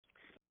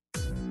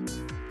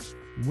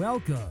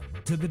Welcome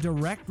to the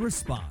Direct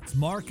Response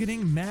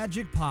Marketing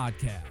Magic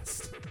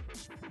Podcast.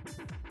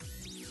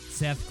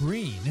 Seth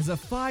Green is a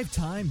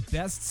 5-time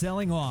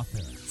best-selling author,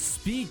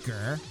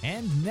 speaker,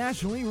 and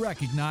nationally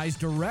recognized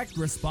direct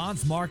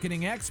response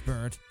marketing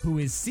expert who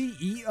is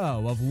CEO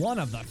of one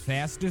of the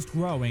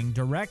fastest-growing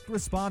direct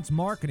response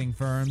marketing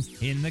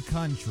firms in the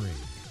country.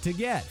 To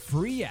get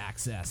free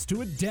access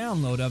to a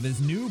download of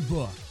his new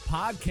book,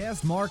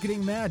 Podcast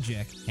Marketing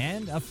Magic,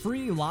 and a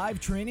free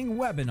live training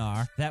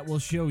webinar that will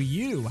show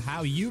you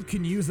how you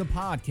can use a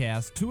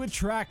podcast to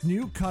attract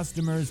new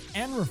customers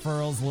and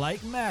referrals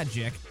like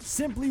magic,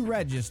 simply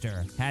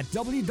register at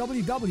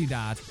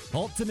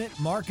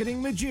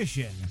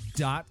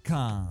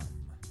www.ultimatemarketingmagician.com.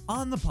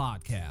 On the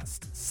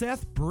podcast,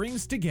 Seth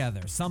brings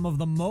together some of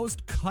the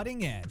most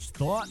cutting-edge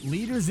thought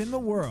leaders in the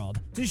world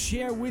to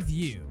share with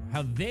you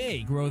how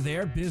they grow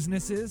their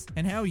businesses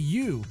and how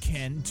you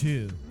can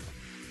too.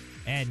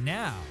 And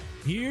now,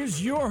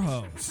 here's your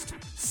host,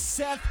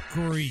 Seth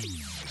Green.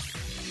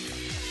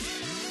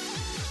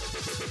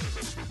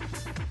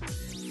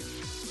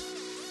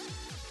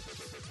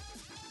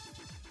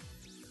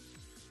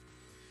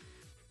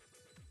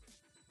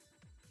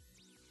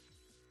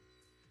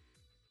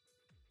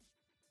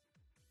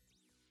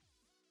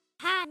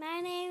 Hi, my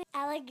name is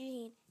Ella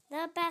Green.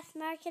 The best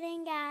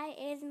marketing guy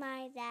is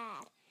my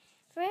dad.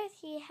 First,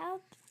 he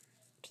helps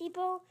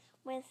people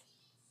with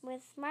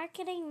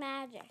marketing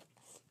magic.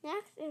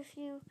 Next, if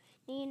you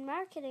need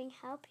marketing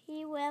help,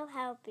 he will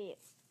help you.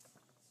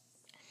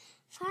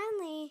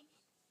 Finally,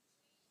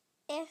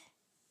 if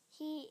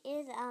he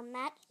is a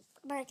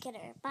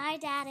marketer, my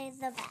dad is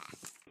the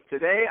best.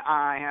 Today,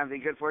 I have the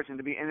good fortune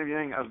to be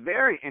interviewing a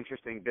very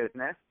interesting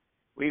business.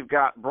 We've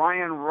got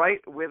Brian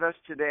Wright with us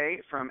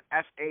today from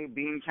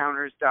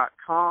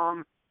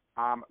sabeancounters.com.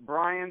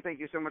 Brian,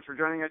 thank you so much for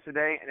joining us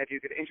today. And if you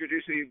could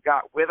introduce who you've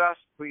got with us,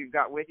 who you've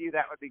got with you,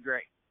 that would be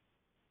great.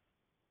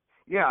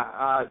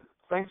 Yeah,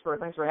 thanks for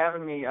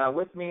having me.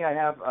 With me, I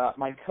have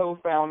my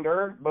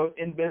co-founder, both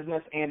in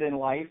business and in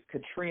life,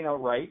 Kitrina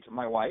Wright,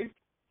 my wife.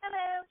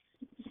 Hello.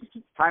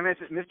 Hi,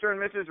 Mr. and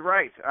Mrs.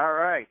 Wright. All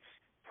right.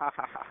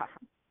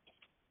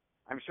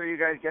 I'm sure you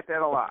guys get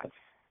that a lot.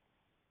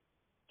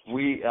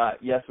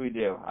 Yes, we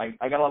do. I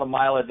got a lot of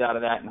mileage out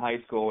of that in high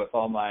school with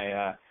all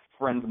my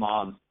friends'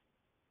 moms.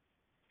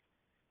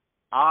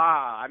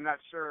 I'm not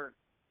sure.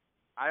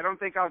 I don't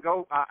think I'll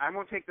go. I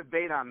won't take the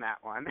bait on that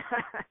one.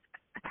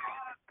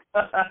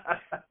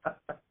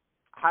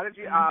 How did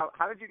you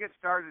get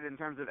started in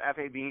terms of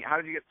FA Bean? How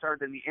did you get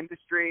started in the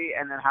industry,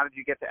 and then how did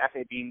you get to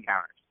FA Bean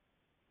Counters?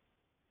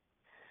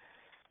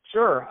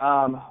 Sure.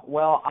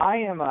 Well,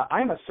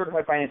 I'm a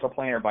certified financial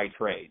planner by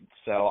trade.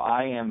 So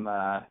I am,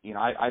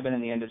 I've been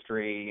in the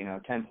industry,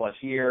 10 plus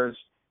years,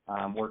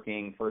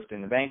 working first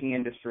in the banking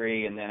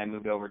industry, and then I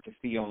moved over to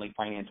fee-only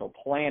financial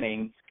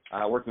planning,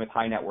 working with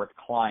high net worth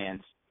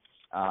clients.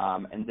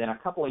 And then a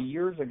couple of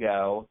years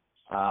ago,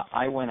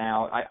 I went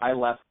out. I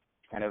left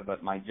kind of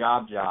my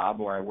job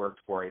where I worked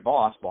for a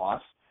boss,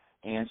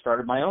 and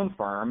started my own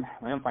firm,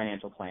 my own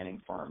financial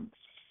planning firm.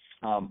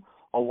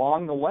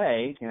 Along the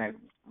way,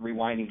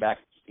 rewinding back,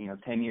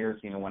 10 years,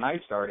 when I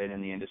started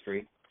in the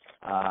industry,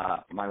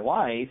 my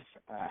wife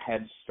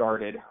had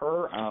started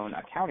her own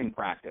accounting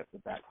practice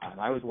at that time.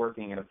 I was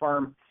working at a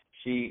firm.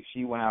 She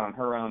went out on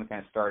her own,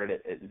 kind of started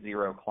at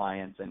 0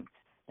 clients, and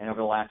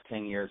over the last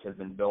 10 years has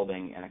been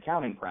building an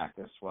accounting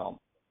practice. Well,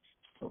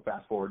 so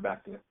fast forward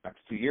back to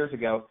 2 years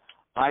ago,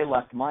 I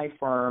left my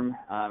firm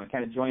and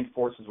kind of joined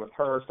forces with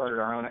her, started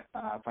our own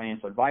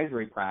financial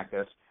advisory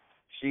practice.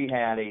 She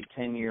had a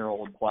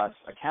 10-year-old plus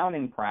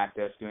accounting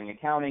practice doing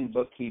accounting,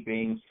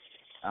 bookkeeping,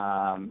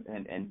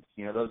 and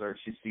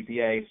she's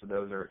CPA, so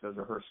those are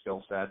her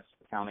skill sets: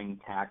 accounting,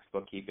 tax,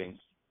 bookkeeping.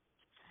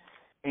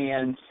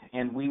 And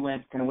we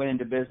went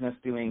into business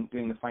doing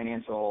the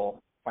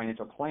financial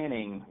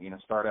planning,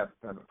 startup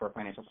for a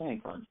financial planning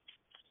firm.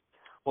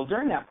 Well,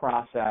 during that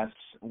process,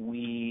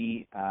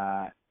 we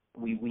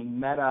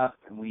met up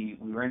and we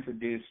were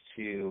introduced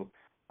to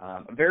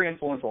a very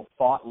influential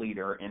thought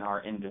leader in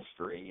our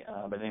industry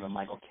by the name of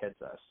Michael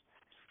Kitces,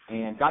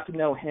 and got to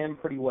know him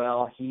pretty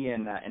well. He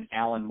and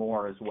Alan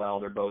Moore as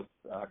well. They're both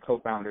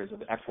co-founders of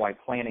the XY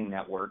Planning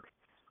Network,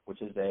 which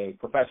is a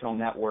professional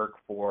network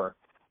for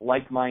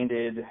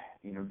like-minded,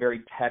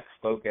 very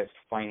tech-focused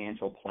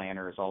financial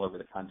planners all over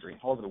the country,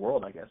 all over the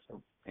world, I guess, so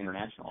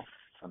international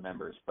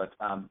members. But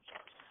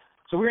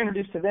so we were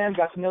introduced to them,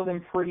 got to know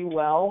them pretty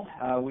well.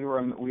 We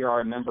are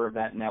a member of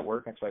that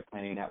network, XY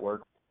Planning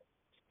Network.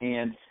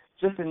 And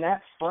just in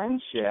that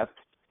friendship,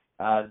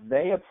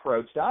 they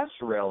approached us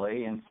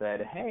really and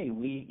said, "Hey,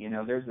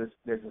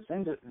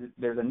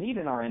 there's a need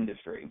in our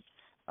industry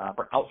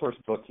for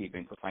outsourced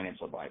bookkeeping for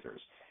financial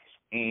advisors,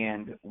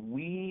 and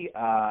we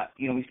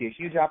see a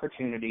huge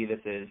opportunity. This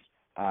is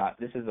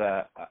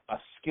a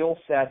skill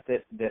set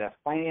that a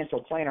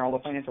financial planner,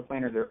 although financial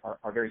planners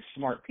are very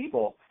smart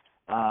people,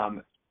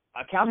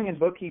 accounting and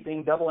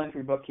bookkeeping, double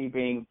entry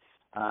bookkeeping,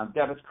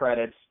 debits,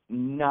 credits,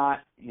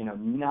 not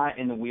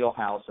in the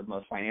wheelhouse of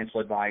most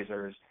financial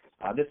advisors.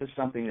 This is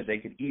something that they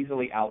could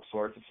easily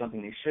outsource. It's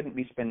something they shouldn't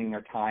be spending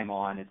their time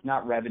on. It's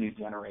not revenue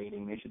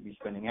generating. They should be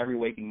spending every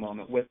waking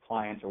moment with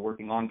clients or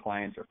working on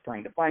clients or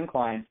trying to find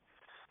clients.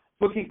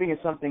 Bookkeeping is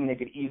something they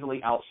could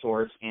easily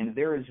outsource, and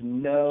there's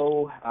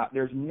no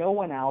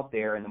one out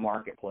there in the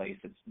marketplace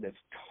that's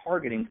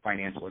targeting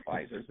financial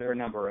advisors. There are a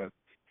number of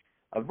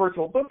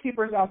virtual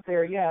bookkeepers out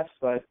there, yes,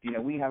 but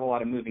we have a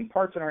lot of moving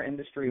parts in our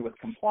industry with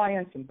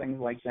compliance and things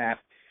like that.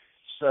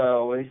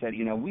 So they said,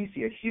 we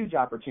see a huge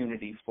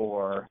opportunity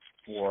for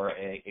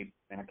an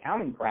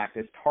accounting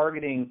practice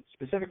targeting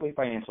specifically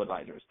financial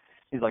advisors.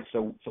 He's like,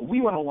 so we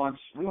want to launch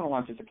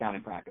this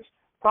accounting practice.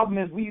 Problem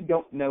is, we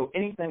don't know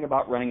anything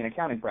about running an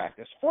accounting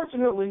practice.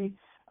 Fortunately,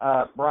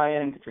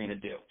 Brian and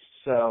Kitrina do.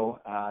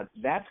 So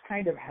that's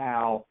kind of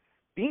how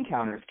Bean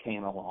Counters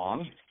came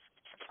along,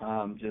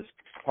 just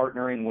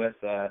partnering with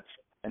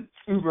an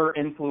uber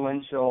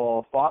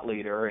influential thought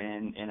leader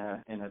in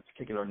a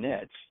particular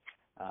niche.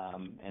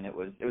 And it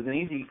was an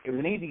easy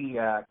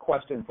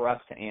question for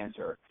us to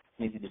answer,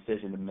 an easy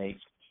decision to make.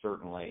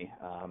 Certainly,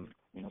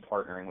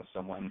 partnering with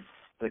someone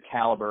the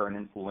caliber and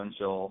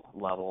influential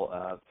level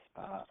of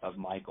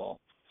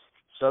Michael.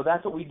 So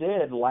that's what we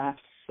did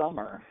last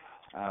summer.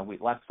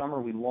 Last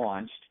summer we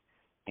launched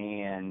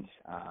and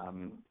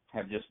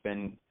have just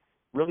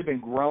really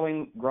been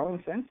growing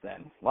since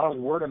then. A lot of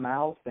word of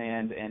mouth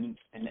and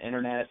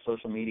internet,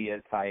 social media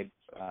type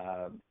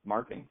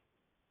marketing.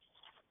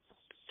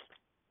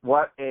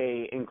 What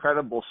a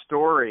incredible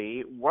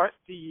story. What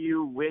do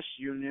you wish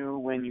you knew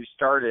when you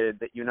started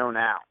that you know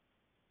now?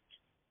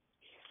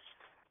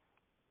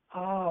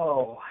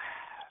 Oh,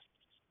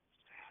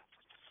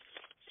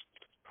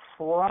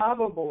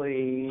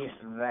 probably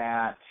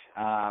that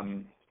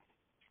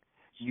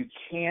you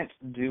can't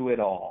do it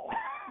all.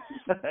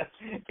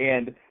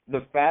 And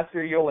the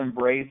faster you'll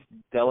embrace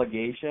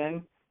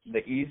delegation,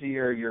 the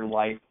easier your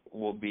life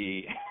will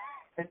be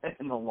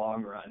in the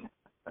long run.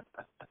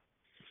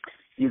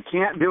 You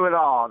can't do it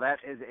all. That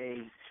is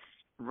a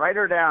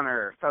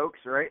writer-downer, folks,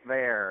 right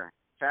there.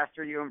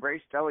 Faster you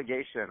embrace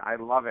delegation. I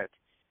love it.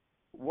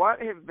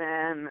 What have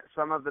been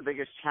some of the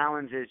biggest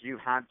challenges you've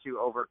had to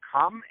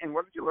overcome, and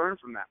what did you learn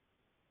from them?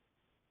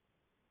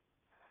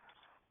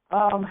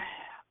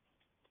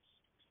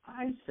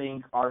 I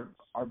think our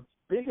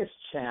biggest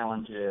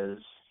challenges,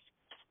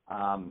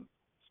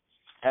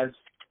 as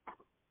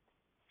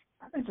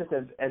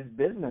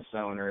business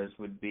owners,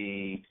 would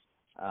be,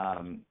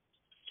 I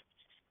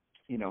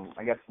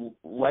guess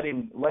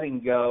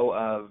letting go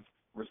of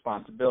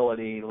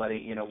responsibility.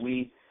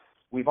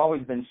 We've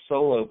always been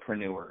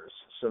solopreneurs,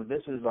 so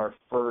this is our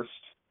first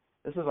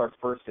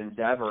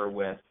endeavor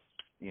with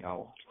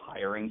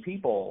hiring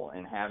people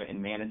and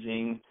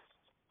managing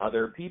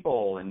other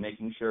people and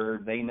making sure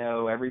they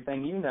know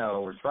everything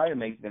or try to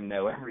make them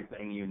know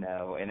everything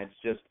and it's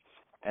just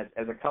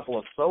as a couple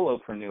of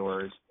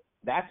solopreneurs,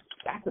 that's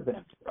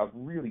been a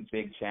really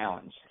big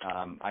challenge.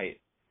 I've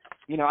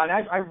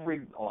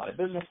read a lot of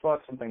business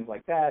books and things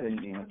like that, and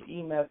the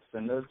E-Myths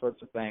and those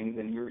sorts of things,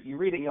 and you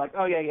read it and you're like,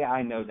 oh yeah,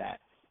 I know that.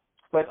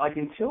 But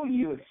until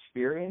you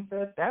experience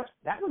it, that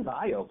was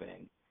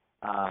eye-opening.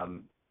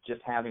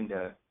 Just having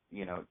to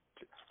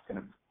kind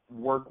of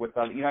work with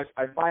others.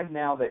 I find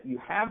now that you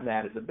have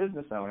that as a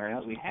business owner, and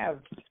as we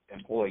have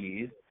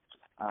employees,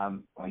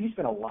 you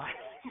spend a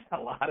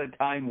lot of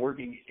time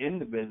working in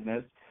the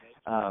business.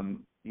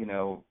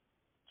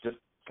 Just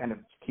kind of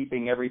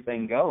keeping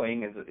everything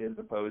going as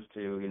opposed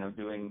to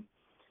doing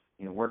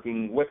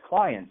working with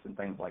clients and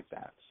things like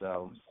that.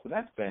 So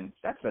that's been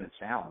a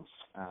challenge,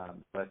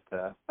 but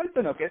it's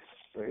been okay.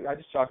 I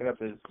just chalk it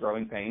up as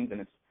growing pains, and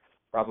it's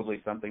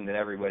probably something that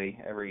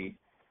every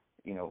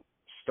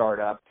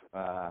startup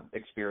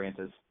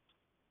experiences.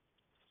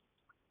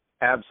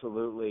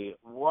 Absolutely.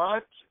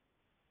 What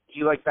do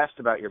you like best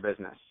about your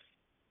business?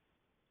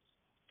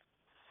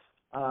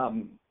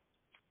 I'm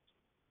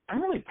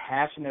really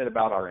passionate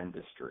about our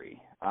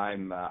industry.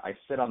 I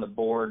sit on the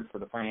board for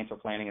the Financial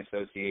Planning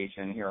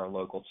Association here, our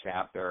local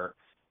chapter.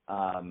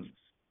 I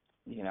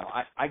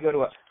go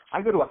to a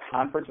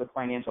conference with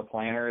financial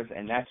planners,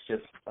 and that's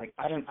just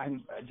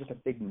I'm just a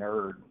big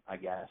nerd, I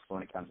guess,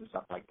 when it comes to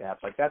stuff like that.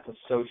 That's a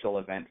social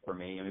event for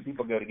me. I mean,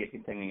 people go to get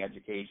continuing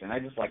education. I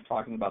just like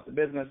talking about the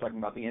business, talking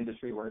about the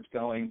industry, where it's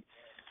going.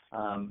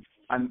 I'm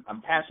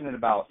passionate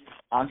about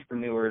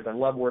entrepreneurs. I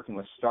love working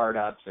with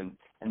startups and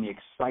the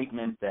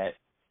excitement that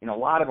a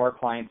lot of our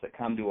clients that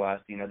come to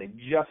us, they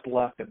just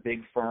left a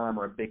big firm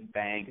or a big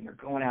bank, and they're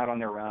going out on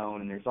their own,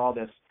 and there's all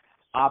this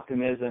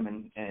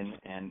optimism and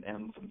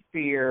some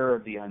fear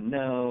of the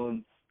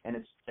unknown,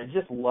 and I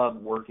just love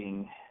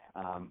working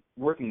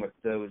with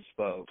those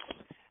folks.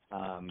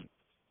 And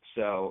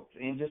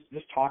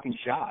just talking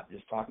shop,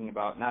 just talking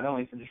about not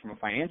only just from a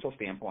financial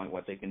standpoint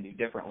what they can do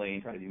differently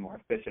and try to be more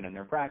efficient in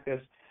their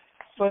practice,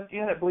 but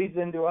that bleeds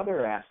into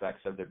other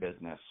aspects of their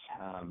business.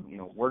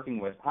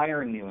 Working with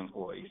hiring new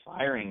employees,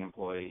 firing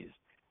employees.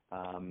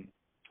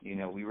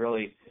 We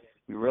really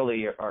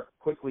are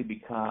quickly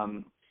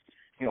become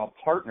a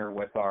partner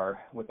with our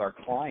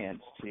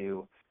clients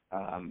to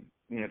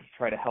to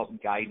try to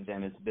help guide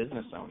them as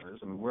business owners.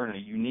 I mean, we're in a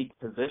unique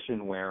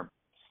position where,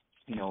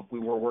 if we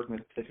were working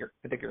with a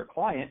particular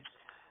client,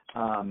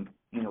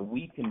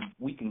 we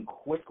can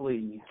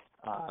quickly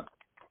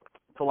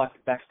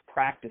collect best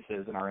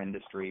practices in our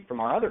industry from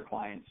our other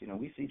clients.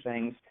 We see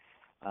things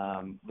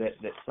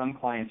that some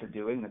clients are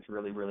doing that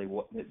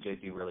they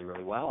do really,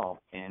 really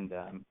well, and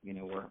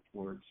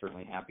we're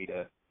certainly happy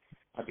to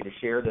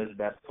share those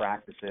best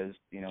practices,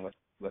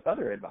 with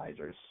other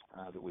advisors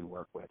that we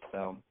work with.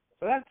 So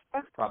that's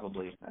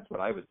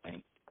what I would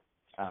think.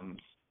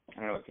 I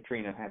don't know what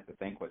Kitrina has to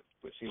think, what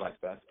she likes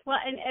best. Well,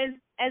 and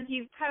as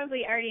you've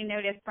probably already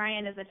noticed,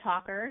 Brian is a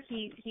talker.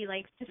 He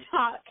likes to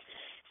talk.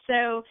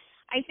 So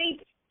I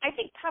think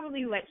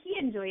probably what he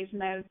enjoys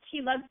most,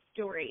 he loves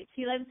stories.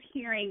 He loves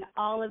hearing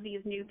all of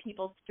these new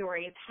people's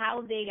stories,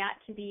 how they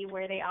got to be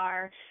where they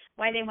are,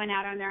 why they went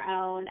out on their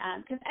own.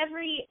 Because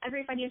every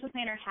financial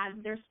planner has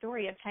their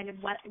story of kind of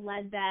what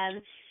led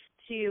them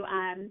to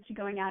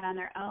going out on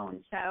their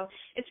own. So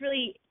it's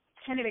really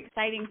kind of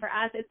exciting for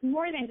us. It's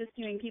more than just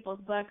doing people's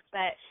books,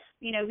 but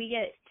we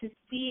get to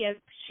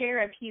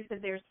share a piece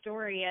of their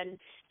story and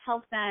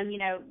help them,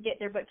 get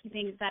their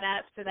bookkeeping set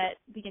up so that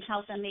we can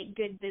help them make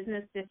good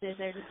business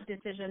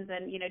decisions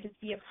and, just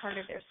be a part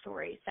of their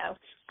story. So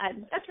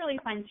that's really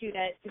fun too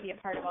to be a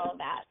part of all of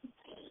that.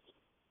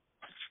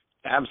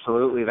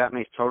 Absolutely, that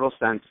makes total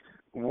sense.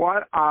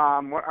 What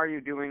are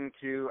you doing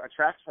to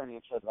attract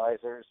financial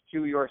advisors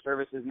to your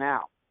services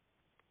now?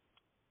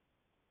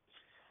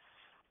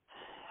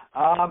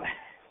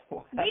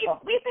 We've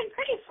been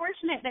pretty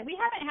fortunate that we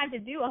haven't had to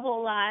do a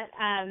whole lot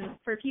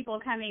for people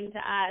coming to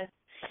us.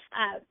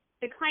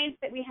 The clients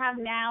that we have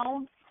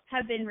now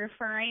have been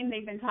referring.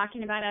 They've been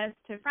talking about us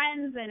to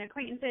friends and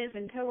acquaintances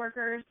and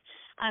coworkers.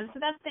 So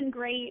that's been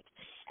great.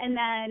 And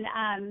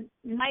then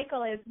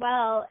Michael as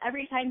well,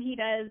 every time he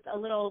does a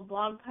little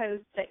blog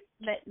post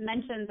that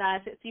mentions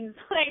us, it seems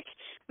like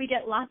we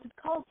get lots of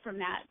calls from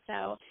that.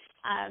 So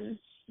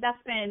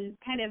that's been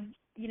kind of,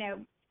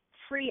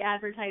 free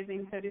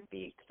advertising, so to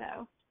speak.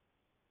 So,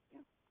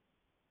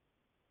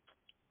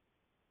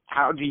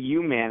 how do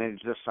you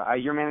manage this?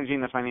 You're managing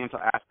the financial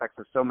aspects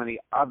of so many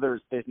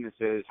others'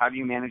 businesses. How do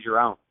you manage your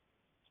own?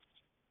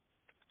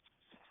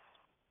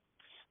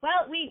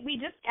 Well, we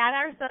just add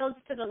ourselves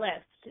to the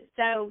list.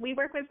 So we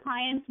work with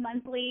clients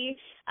monthly.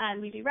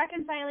 We do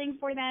reconciling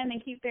for them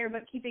and keep their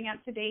bookkeeping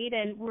up to date.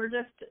 And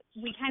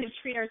we kind of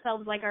treat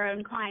ourselves like our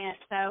own client.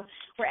 So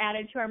we're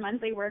added to our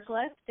monthly work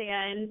list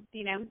and,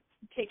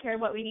 take care of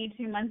what we need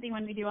to monthly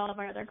when we do all of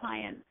our other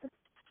clients.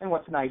 And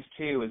what's nice,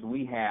 too, is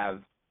we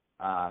have,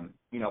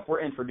 if we're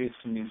introduced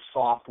to new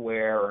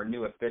software or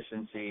new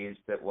efficiencies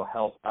that will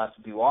help us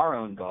do our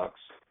own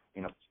books,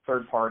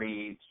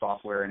 third-party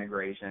software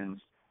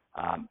integrations,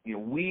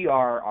 we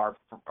are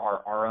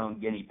our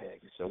own guinea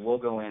pigs. So we'll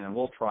go in and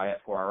we'll try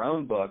it for our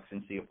own books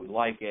and see if we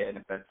like it and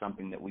if that's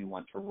something that we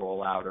want to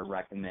roll out or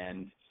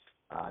recommend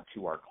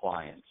to our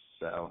clients.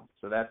 So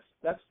that's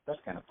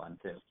kind of fun,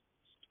 too.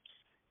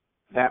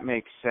 That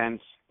makes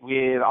sense.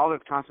 With all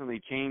that's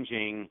constantly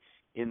changing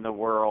in the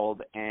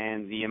world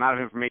and the amount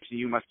of information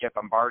you must get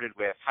bombarded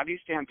with, how do you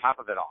stay on top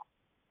of it all?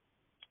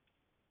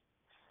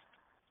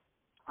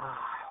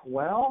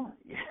 Well,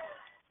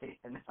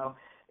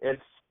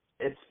 it's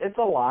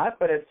a lot,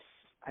 but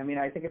I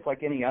think it's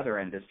like any other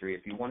industry.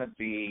 If you want to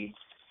be,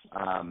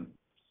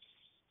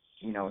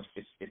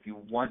 if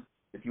you want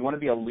to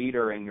be a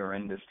leader in your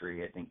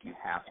industry, I think you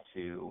have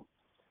to.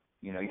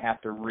 You have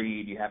to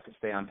read, you have to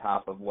stay on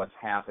top of what's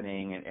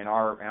happening in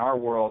our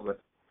world with,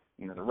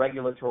 the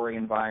regulatory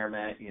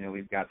environment.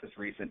 We've got this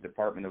recent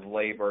Department of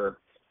Labor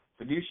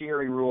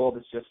fiduciary rule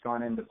that's just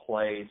gone into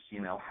place,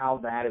 how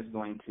that is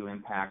going to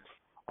impact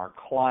our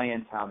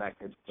clients, how that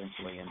could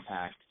potentially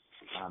impact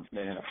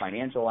in a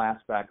financial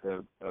aspect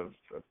of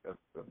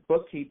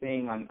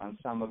bookkeeping on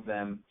some of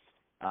them.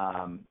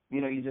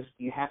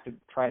 You have to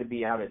try to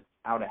be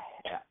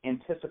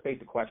anticipate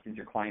the questions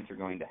your clients are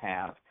going to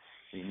have.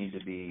 So you need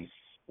to be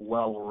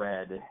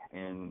well-read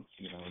in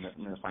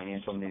the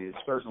financial news.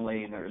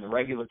 Certainly in the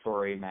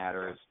regulatory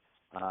matters,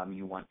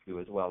 you want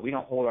to as well. We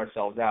don't hold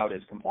ourselves out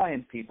as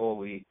compliance people.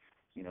 We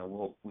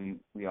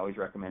always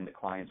recommend that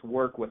clients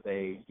work with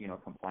a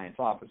compliance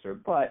officer.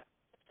 But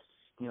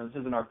this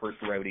isn't our first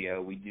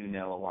rodeo. We do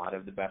know a lot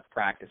of the best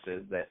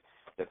practices that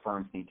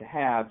firms need to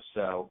have.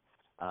 So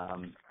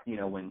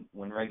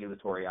when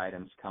regulatory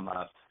items come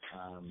up,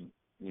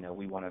 we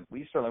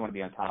certainly want to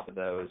be on top of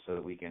those so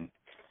that we can.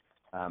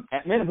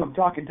 At minimum,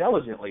 talk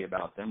intelligently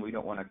about them. We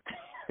don't want a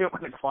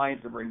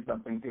client to bring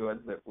something to us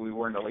that we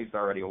weren't at least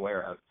already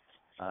aware of.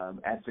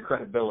 Adds to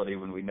credibility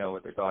when we know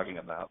what they're talking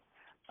about.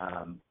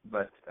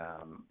 But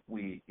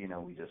we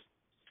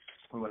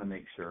want to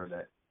make sure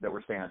that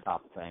we're staying on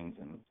top of things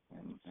and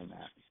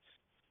that.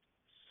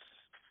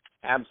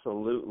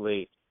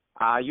 Absolutely.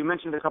 You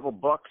mentioned a couple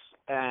books.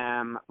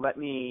 Let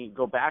me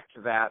go back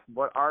to that.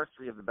 What are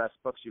 3 of the best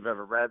books you've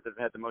ever read that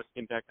have had the most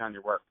impact on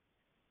your work?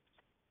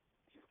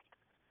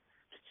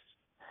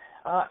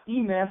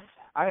 E-Myth.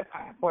 I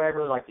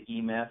really like the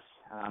E-Myth.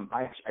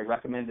 I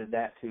recommended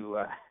that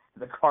to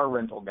the car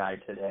rental guy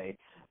today.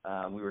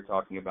 We were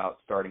talking about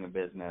starting a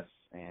business,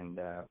 and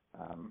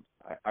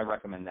I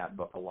recommend that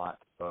book a lot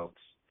to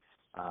folks.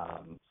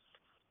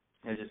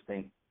 I just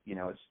think, you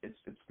know,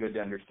 it's good to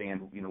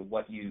understand, you know,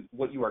 what you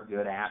are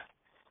good at,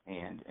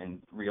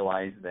 and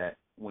realize that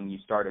when you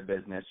start a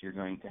business, you're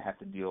going to have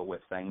to deal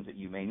with things that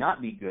you may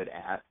not be good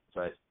at.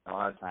 But a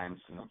lot of times,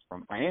 you know,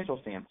 from a financial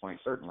standpoint,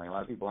 certainly a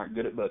lot of people aren't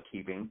good at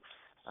bookkeeping,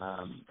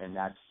 and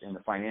that's in the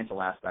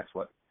financial aspects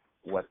what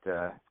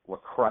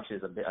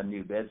crushes a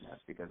new business,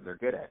 because they're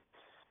good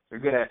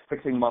at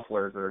fixing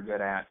mufflers, or they're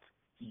good at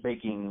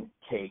baking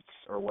cakes,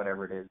 or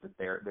whatever it is that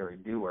they're a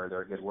doer,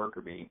 they're a good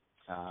worker bee.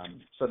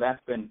 So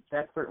that's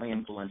certainly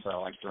influential. I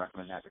like to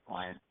recommend that to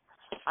clients.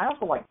 I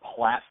also like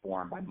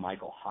Platform by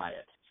Michael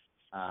Hyatt.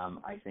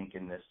 I think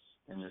in this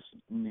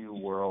new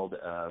world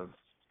of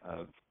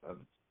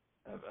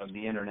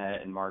the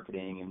internet and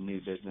marketing and new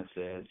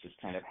businesses, just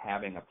kind of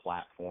having a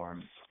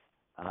platform.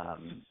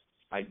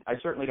 I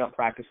certainly don't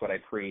practice what I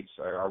preach.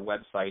 Our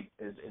website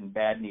is in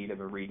bad need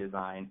of a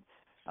redesign.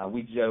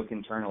 We joke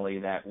internally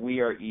that we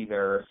are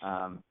either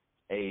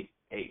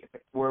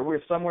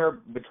we're somewhere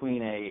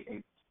between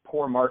a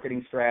poor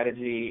marketing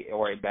strategy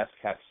or a best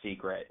kept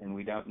secret, and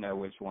we don't know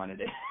which one it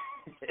is.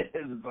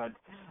 But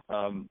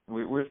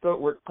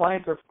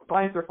clients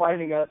are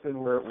finding us, and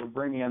we're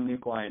bringing in new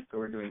clients, so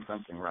we're doing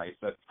something right.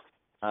 But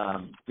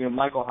you know,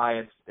 Michael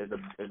Hyatt is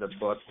a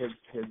book.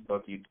 His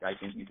book, I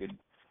think you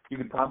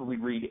could probably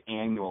read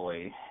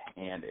annually,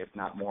 and if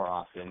not more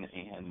often,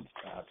 and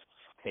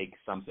take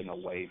something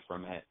away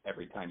from it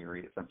every time you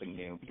read it, something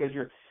new. Because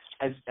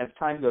as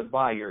time goes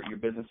by, your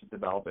business is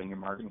developing, your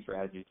marketing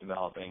strategy is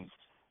developing.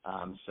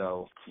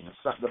 So, you know,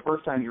 the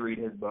first time you read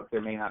his book,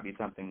 there may not be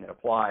something that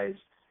applies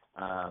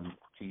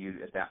to you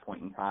at that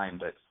point in time,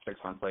 but 6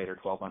 months later,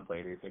 12 months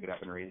later, you pick it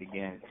up and read it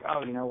again. It's like,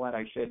 oh, you know what?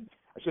 I should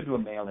do a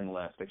mailing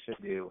list. I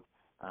should do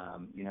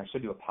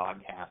a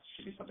podcast.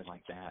 Should do something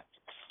like that.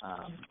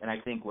 And I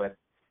think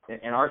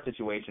in our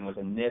situation with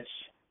a niche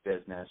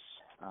business,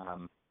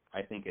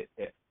 I think it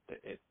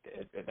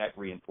that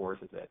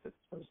reinforces it.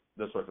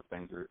 Those sorts of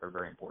things are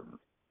very important.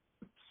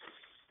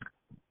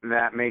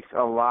 That makes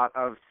a lot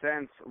of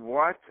sense.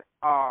 What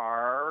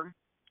are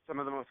some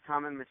of the most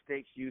common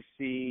mistakes you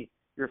see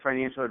your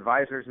financial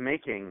advisors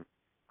making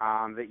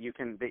that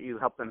you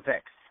help them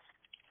fix?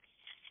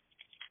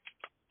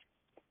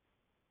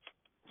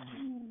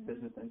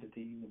 Business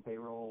entities and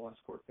payroll,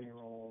 export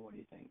payroll. What do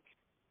you think?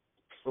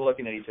 We're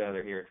looking at each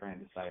other here, trying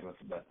to decide what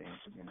the best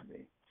answer is going to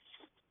be.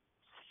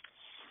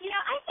 You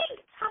know, I think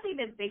probably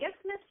the biggest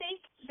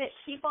mistake that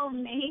people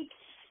make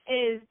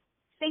is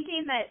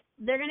thinking that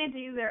they're going to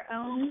do their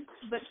own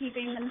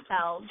bookkeeping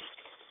themselves,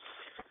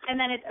 and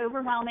then it's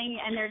overwhelming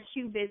and they're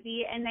too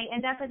busy, and they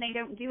end up and they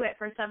don't do it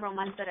for several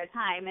months at a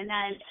time. And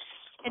then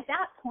at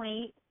that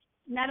point,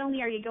 not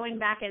only are you going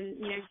back and,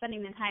 you know,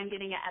 spending the time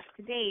getting it up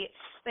to date,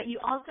 but you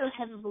also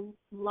have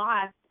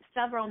lost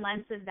several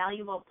months of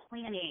valuable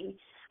planning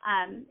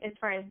as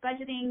far as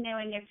budgeting,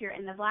 knowing if you're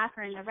in the black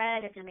or in the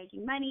red, if you're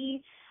making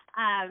money.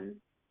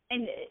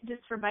 And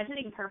just for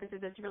budgeting purposes,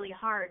 it's really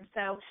hard.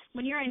 So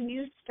when you're a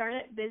new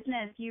startup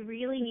business, you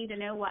really need to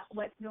know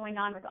what's going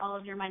on with all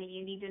of your money.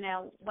 You need to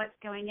know what's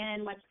going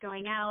in, what's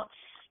going out,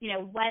 you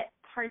know, what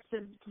parts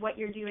of what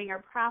you're doing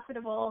are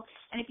profitable.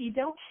 And if you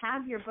don't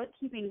have your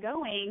bookkeeping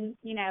going,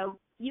 you know,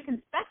 you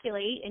can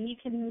speculate and you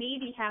can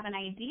maybe have an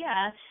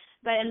idea,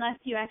 but unless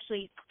you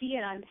actually see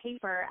it on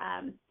paper,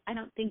 I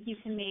don't think you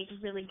can make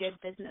really good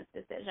business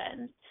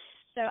decisions.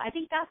 So I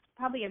think that's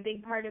probably a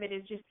big part of it,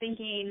 is just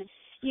thinking,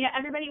 you know,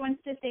 everybody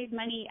wants to save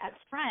money up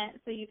front,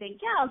 so you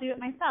think, yeah, I'll do it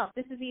myself.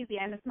 This is easy.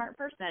 I'm a smart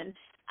person.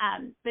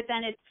 But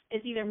then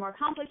it's either more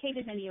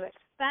complicated than you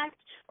expect,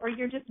 or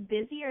you're just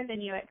busier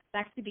than you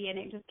expect to be, and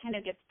it just kind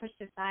of gets pushed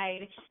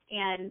aside.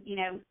 And, you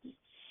know,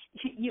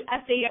 you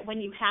update it when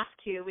you have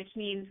to, which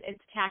means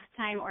it's tax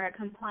time, or a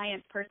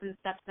compliance person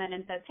steps in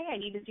and says, hey, I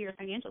need to see your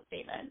financial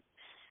statement.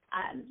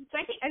 So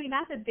I mean,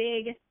 that's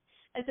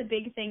a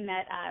big thing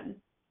that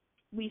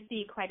we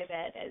see quite a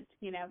bit, is,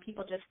 you know,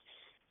 people just,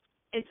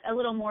 it's a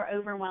little more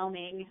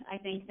overwhelming, I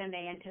think, than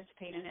they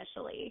anticipate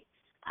initially.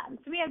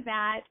 So we have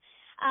that.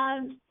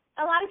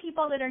 A lot of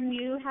people that are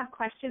new have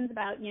questions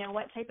about, you know,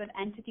 what type of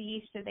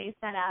entity should they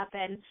set up,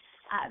 and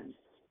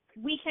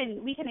we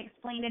can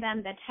explain to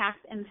them the tax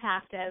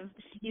impact of,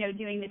 you know,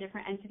 doing the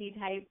different entity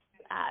types.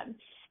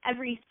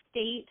 Every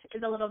state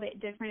is a little bit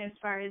different as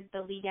far as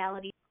the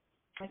legality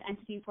with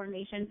entity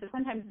formation. So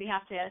sometimes we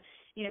have to,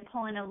 you know,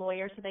 pull in a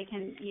lawyer so they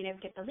can, you know,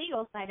 get the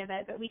legal side of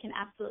it, but we can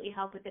absolutely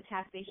help with the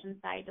taxation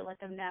side to let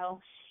them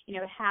know, you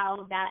know,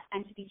 how that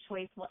entity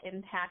choice will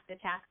impact the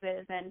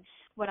taxes and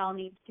what all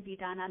needs to be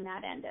done on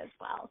that end as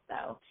well.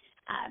 So,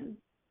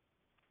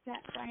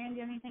 Brian, do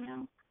you have anything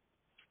else?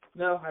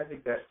 No, I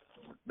think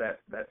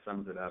that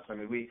sums it up. I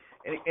mean,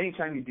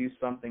 anytime you do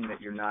something that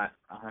you're not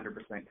 100%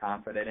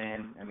 confident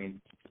in, I mean,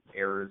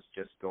 errors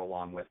just go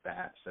along with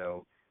that.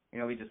 So, you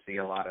know, we just see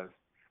a lot of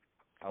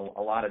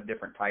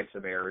different types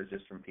of errors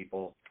just from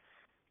people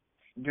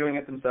doing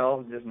it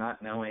themselves, just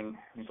not knowing.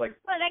 It's like,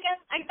 well, I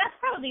guess that's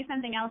probably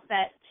something else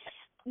that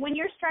when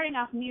you're starting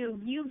off new,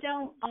 you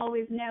don't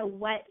always know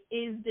what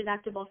is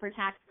deductible for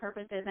tax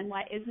purposes and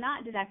what is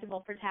not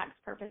deductible for tax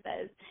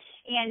purposes.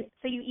 And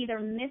so you either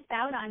miss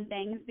out on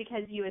things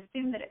because you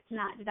assume that it's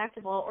not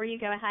deductible, or you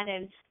go ahead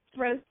and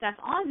throw stuff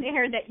on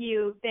there that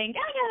you think,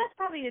 oh, yeah, that's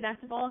probably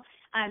deductible,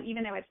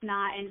 even though it's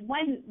not. And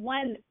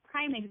one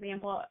prime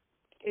example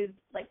is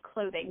like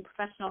clothing,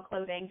 professional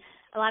clothing.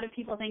 A lot of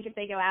people think if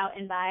they go out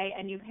and buy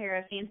a new pair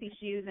of fancy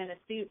shoes and a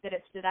suit that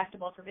it's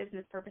deductible for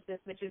business purposes,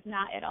 which is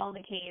not at all the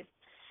case.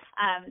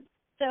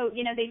 So,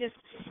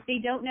 they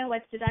don't know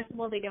what's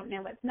deductible, they don't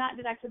know what's not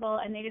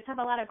deductible, and they just have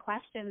a lot of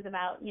questions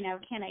about,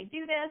 can I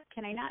do this?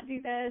 Can I not do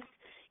this?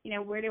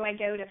 Where do I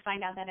go to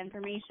find out that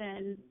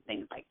information?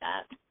 Things like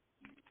that.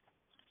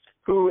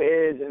 Who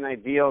is an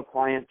ideal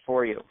client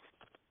for you?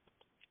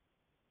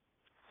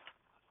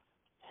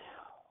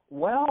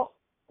 Well,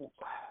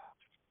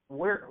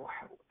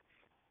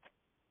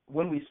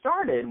 when we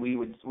started, we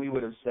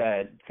would have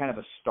said kind of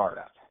a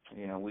startup.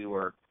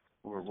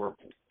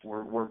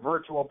 We're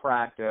virtual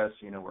practice.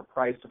 We're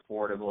priced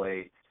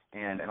affordably,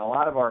 and a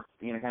lot of our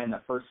kind of in the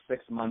first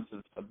 6 months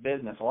of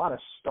business, a lot of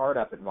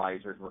startup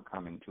advisors were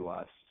coming to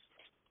us,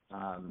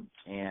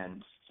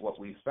 and what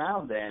we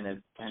found then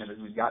is kind of as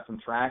we've got some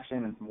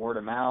traction and some word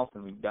of mouth,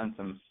 and we've done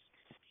some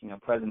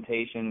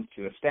presentations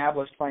to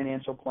established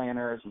financial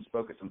planners and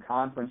spoke at some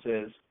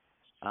conferences.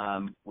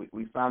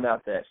 We found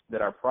out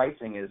that our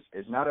pricing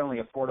is not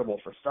only affordable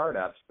for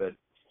startups, but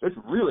it's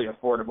really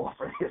affordable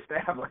for the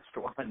established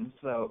ones.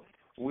 So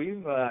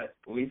we've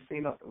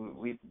seen a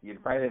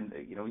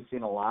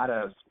lot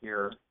of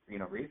here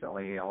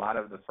recently. A lot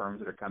of the firms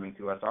that are coming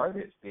to us are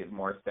the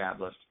more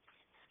established,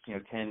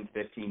 10,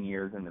 15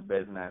 years in the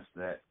business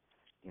that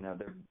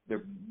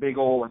their big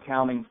old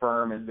accounting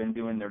firm has been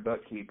doing their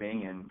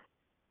bookkeeping and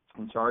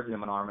charging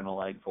them an arm and a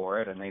leg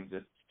for it, and they've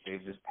just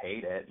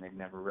paid it, and they've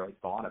never really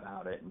thought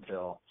about it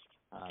until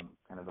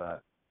kind of a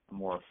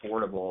more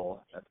affordable,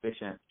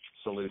 efficient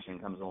solution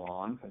comes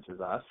along, such as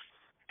us.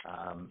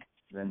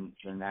 Then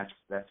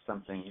that's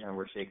something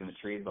we're shaking the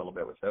trees a little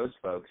bit with those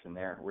folks, and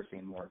we're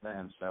seeing more of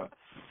them. So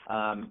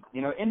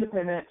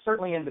independent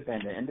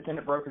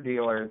broker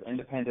dealers,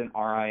 independent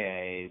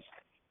RIAs.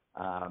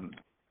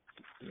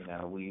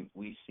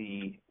 We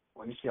see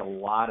a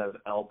lot of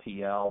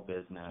LPL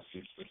business.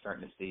 We're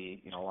starting to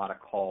see a lot of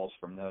calls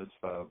from those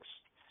folks.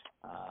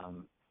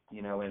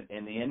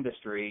 In the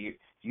industry,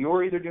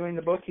 you're either doing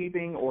the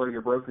bookkeeping or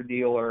your broker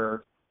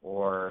dealer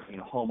or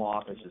home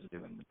office is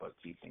doing the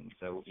bookkeeping.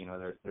 So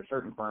there's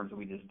certain firms that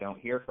we just don't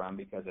hear from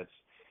because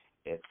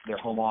it's their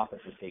home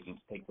office is take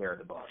care of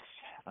the books.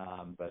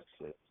 But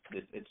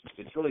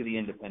it's really the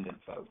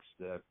independent folks,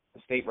 the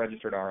state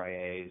registered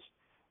RIAs,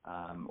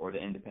 or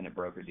the independent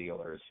broker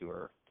dealers who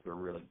are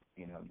really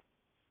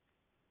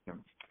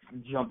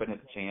jumping at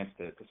the chance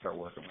to start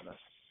working with us.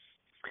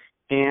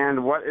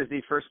 And what is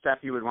the first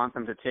step you would want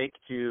them to take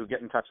to get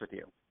in touch with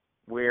you?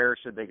 Where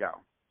should they go?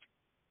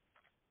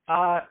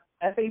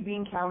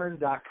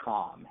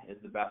 FABeanCounters.com is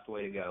the best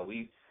way to go.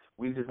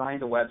 We've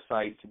designed a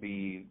website to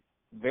be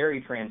very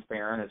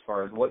transparent as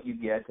far as what you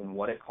get and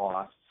what it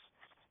costs,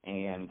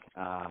 and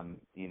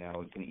you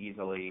can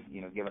easily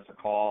give us a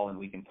call and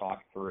we can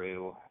talk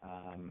through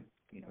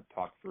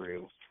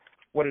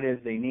what it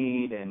is they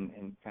need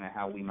and kind of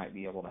how we might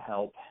be able to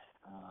help.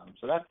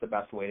 So that's the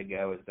best way to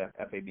go, is that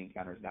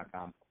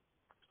FABeanCounters.com.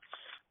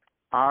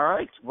 All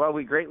right. Well,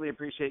 we greatly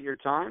appreciate your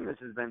time. This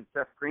has been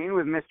Seth Green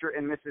with Mr.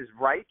 and Mrs.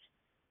 Wright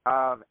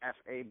of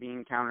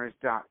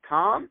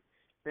FABeanCounters.com.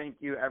 Thank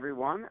you,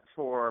 everyone,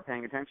 for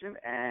paying attention.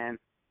 And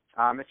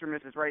Mr. and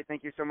Mrs. Wright,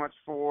 thank you so much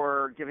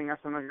for giving us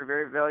some of your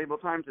very valuable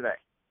time today.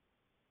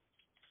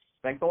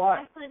 Thanks a lot.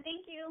 Excellent.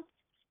 Thank you.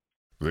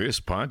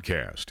 This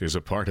podcast is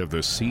a part of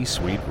the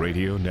C-Suite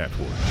Radio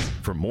Network.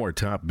 For more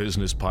top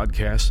business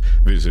podcasts,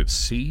 visit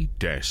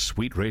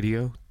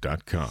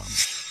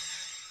c-suiteradio.com.